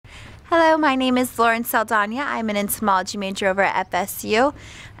Hello, my name is Lauren Saldana. I'm an entomology major over at FSU,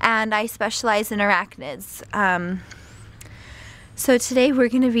 and I specialize in arachnids. So today we're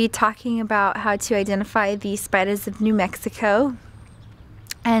going to be talking about how to identify the spiders of New Mexico.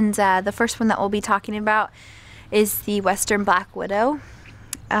 And the first one that we'll be talking about is the western black widow,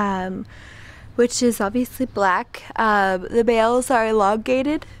 which is obviously black. The males are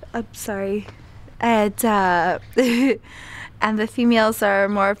elongated. And the females are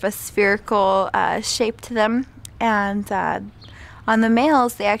more of a spherical shape to them, and on the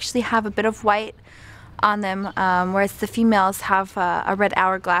males they actually have a bit of white on them, whereas the females have a red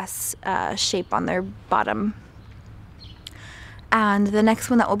hourglass shape on their bottom. And the next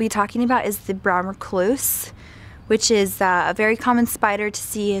one that we'll be talking about is the brown recluse, which is a very common spider to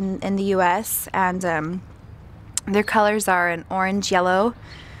see in the US, and their colors are an orange-yellow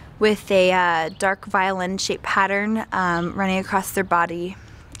with a dark violin-shaped pattern running across their body.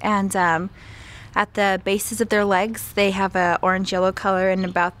 And at the bases of their legs, they have a orange-yellow color,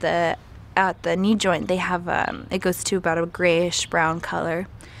 and at the knee joint, they have it goes to about a grayish-brown color.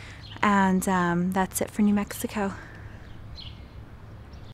 And that's it for New Mexico.